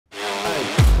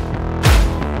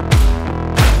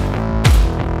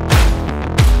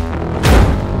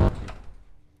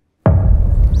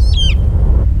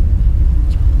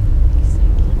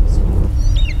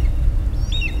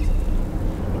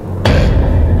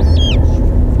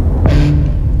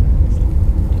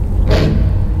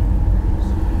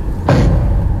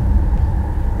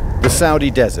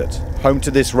Saudi desert, home to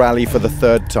this rally for the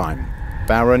third time.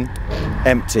 Barren,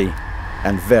 empty,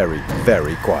 and very,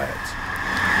 very quiet.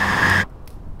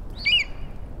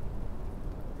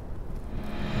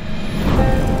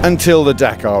 Until the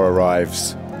Dakar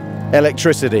arrives.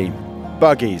 Electricity,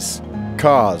 buggies,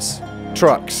 cars,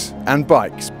 trucks, and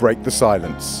bikes break the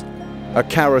silence. A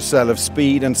carousel of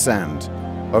speed and sand,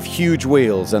 of huge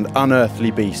wheels and unearthly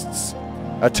beasts.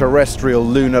 A terrestrial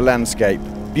lunar landscape,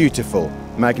 beautiful,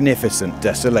 magnificent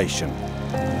desolation.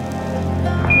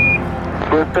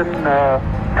 Houston,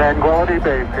 Tranquility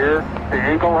Base here.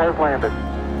 The Eagle has landed.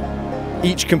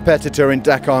 Each competitor in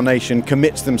Dakar Nation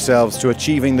commits themselves to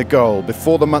achieving the goal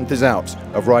before the month is out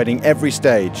of riding every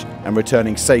stage and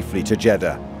returning safely to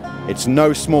Jeddah. It's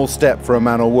no small step for a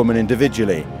man or woman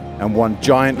individually, and one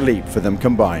giant leap for them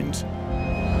combined.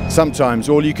 Sometimes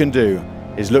all you can do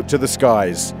is look to the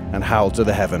skies and howl to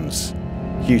the heavens.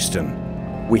 Houston,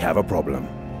 we have a problem.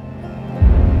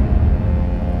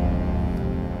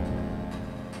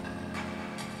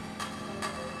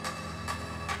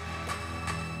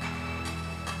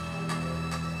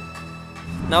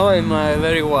 Now I'm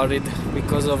very worried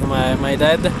because of my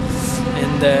dad,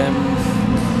 and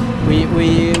we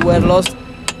were lost.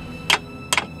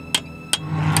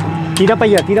 Tira para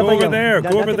allá, tira para allá. Over there,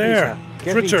 go over there.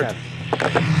 It's Richard.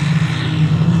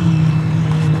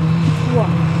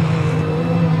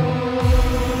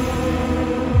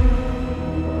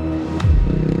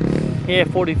 Yeah,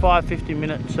 45, 50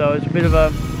 minutes, so it's a bit of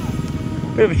a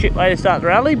shit way to start the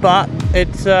rally, but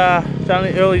it's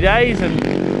only early days and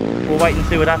we'll wait and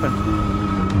see what happens.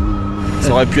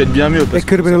 It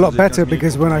could have been a lot better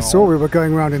because when I saw we were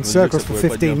going around in circles for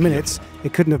 15 minutes,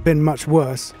 it couldn't have been much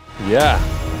worse. Yeah,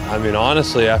 I mean,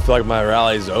 honestly, I feel like my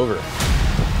rally's over.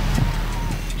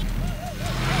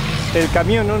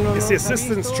 It's the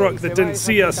assistance truck that didn't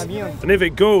see us, and if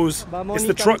it goes, it's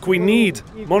the truck we need.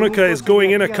 Monica is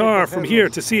going in a car from here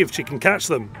to see if she can catch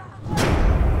them.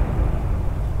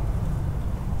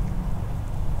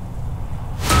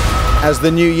 As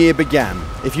the new year began,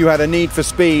 if you had a need for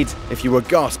speed, if you were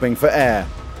gasping for air,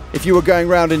 if you were going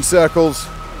round in circles,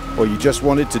 or you just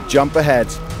wanted to jump ahead,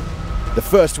 the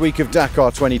first week of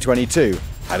Dakar 2022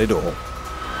 had it all. We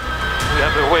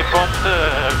have a waypoint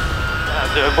at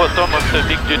the bottom of the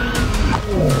big dune.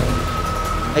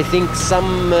 I think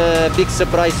some big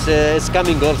surprise is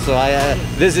coming also.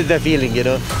 This is the feeling, you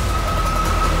know.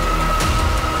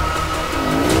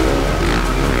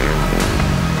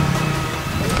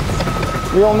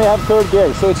 We only have third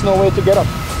gear, so it's no way to get up.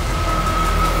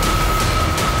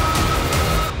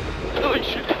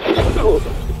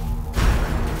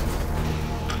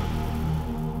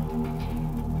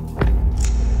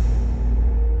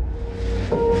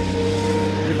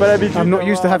 I'm not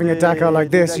used to having a Dakar like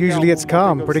this. Usually it's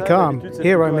calm, pretty calm.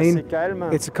 Here, I mean,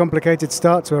 it's a complicated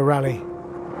start to a rally.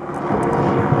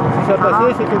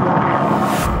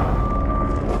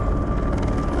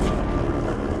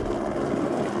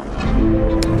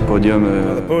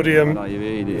 The podium,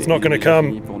 it's not going to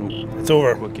come. It's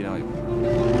over.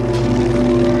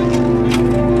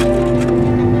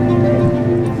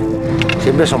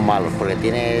 Siempre son malos porque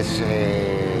tienes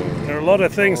There are a lot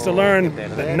of things to learn,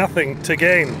 but nothing to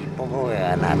gain. poco de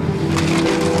ganar.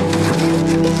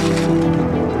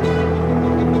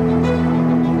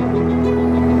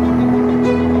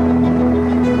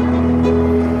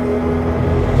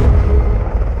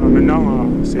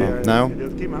 Now,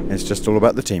 it's just all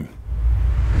about the team.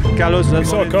 We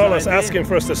saw Carlos asking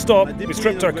for us to stop. We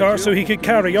stripped our car so he could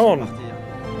carry on.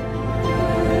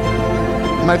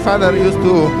 My father used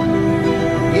to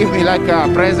give me like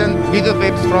a present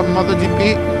videotapes from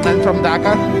MotoGP and from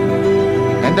Dakar.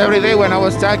 And every day when I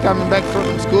was child coming back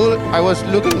from school, I was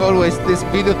looking always this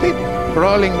videotape,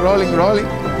 rolling.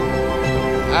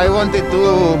 I wanted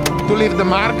to leave the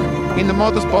mark in the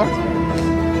motorsport.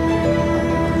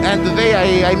 And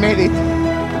today I made it.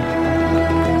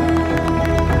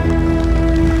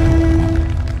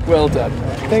 Well done.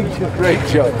 Thank you. Great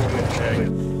job.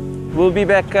 We'll be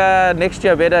back next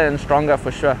year better and stronger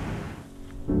for sure.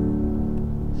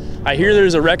 I hear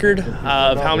there's a record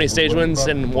of how many stage wins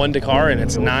in one Dakar, and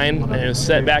it's 9, and it was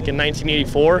set back in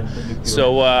 1984.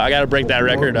 So I got to break that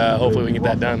record. Hopefully we can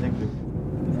get that done.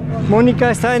 Monica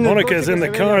is in the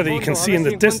car that you can see in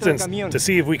the distance to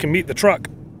see if we can meet the truck.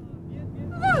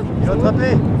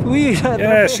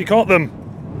 Yeah, she caught them.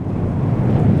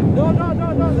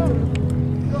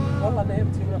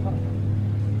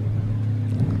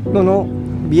 No,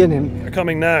 vienen. They're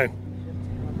coming now.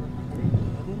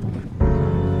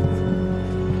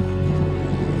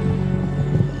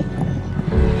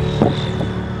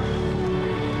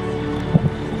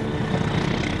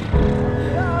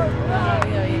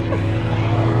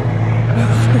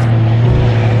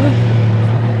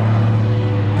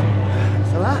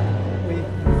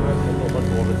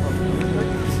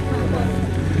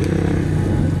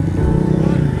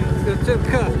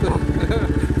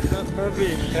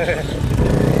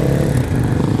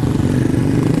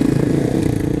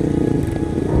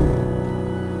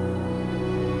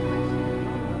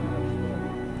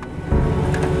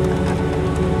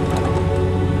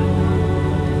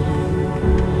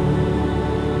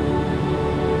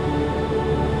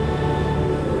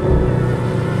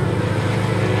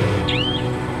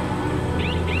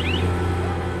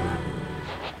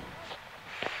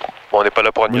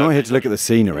 We're not here to look at the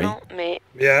scenery.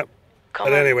 Yeah,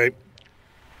 but anyway.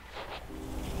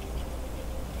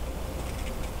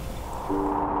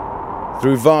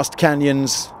 Through vast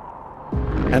canyons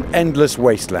and endless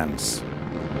wastelands.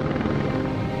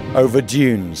 Over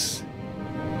dunes.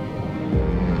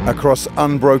 Across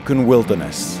unbroken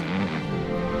wilderness.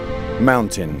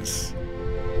 Mountains.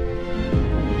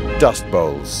 Dust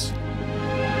bowls.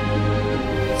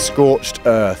 Scorched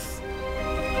earth.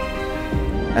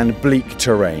 And bleak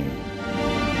terrain.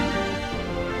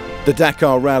 The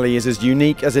Dakar Rally is as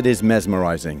unique as it is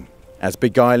mesmerising, as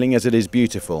beguiling as it is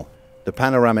beautiful. The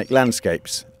panoramic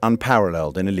landscapes,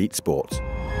 unparalleled in elite sport.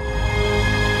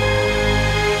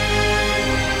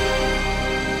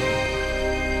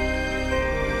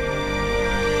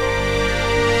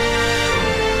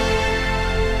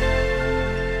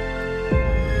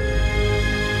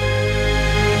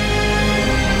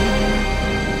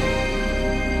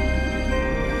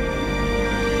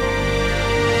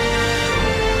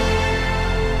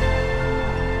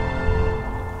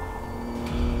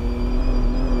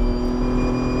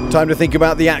 Time to think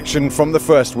about the action from the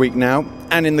first week now.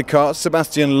 And in the cart,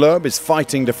 Sébastien Loeb is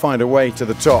fighting to find a way to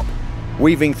the top,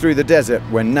 weaving through the desert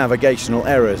when navigational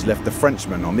errors left the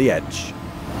Frenchman on the edge.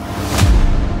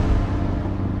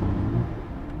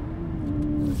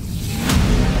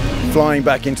 Flying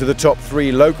back into the top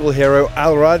three, local hero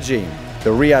Al Raji, the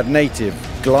Riyadh native,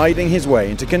 gliding his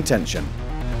way into contention.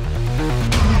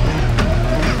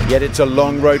 Yet it's a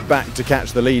long road back to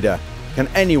catch the leader. Can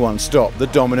anyone stop the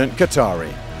dominant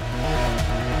Qatari?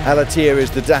 Al Attiyah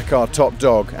is the Dakar top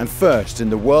dog and first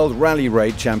in the World Rally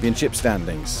Raid Championship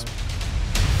standings.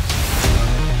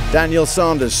 Daniel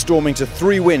Sanders storming to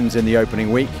 3 wins in the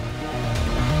opening week.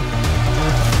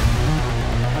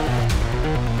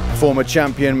 Former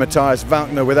champion Matthias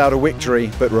Walkner without a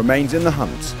victory, but remains in the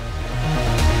hunt.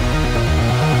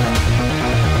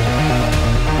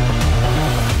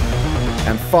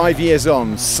 And 5 years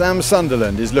on, Sam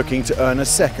Sunderland is looking to earn a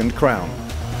second crown.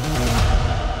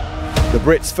 The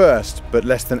Brits first, but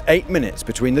less than 8 minutes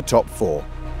between the top 4.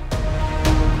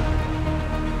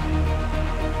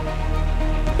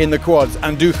 In the quads,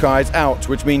 Andouja is out,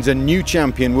 which means a new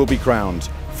champion will be crowned.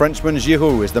 Frenchman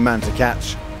Giroud is the man to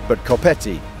catch, but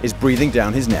Copetti is breathing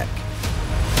down his neck.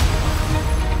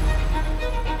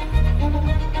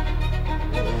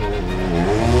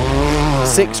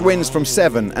 Six wins from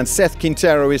 7, and Seth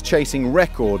Quintero is chasing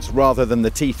records rather than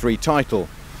the T3 title.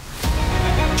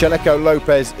 Cheleco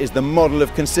Lopez is the model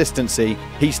of consistency.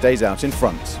 He stays out in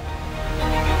front.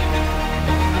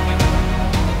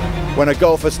 When a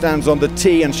golfer stands on the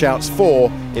tee and shouts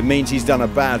 4, it means he's done a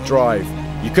bad drive.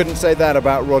 You couldn't say that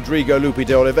about Rodrigo Lupi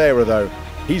de Oliveira though.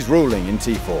 He's ruling in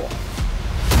T4.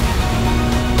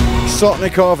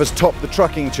 Sotnikov has topped the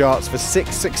trucking charts for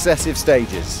 6 successive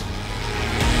stages.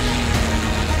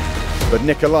 But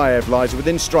Nikolaev lies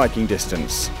within striking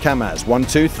distance. Kamaz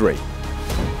 1-2-3.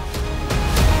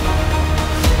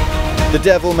 The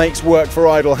devil makes work for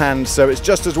idle hands, so it's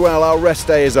just as well our rest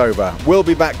day is over. We'll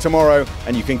be back tomorrow,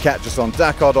 and you can catch us on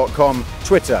Dakar.com,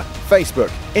 Twitter, Facebook,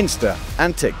 Insta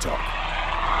and TikTok.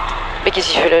 Mais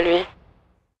qu'est-ce qu'il fait là, lui?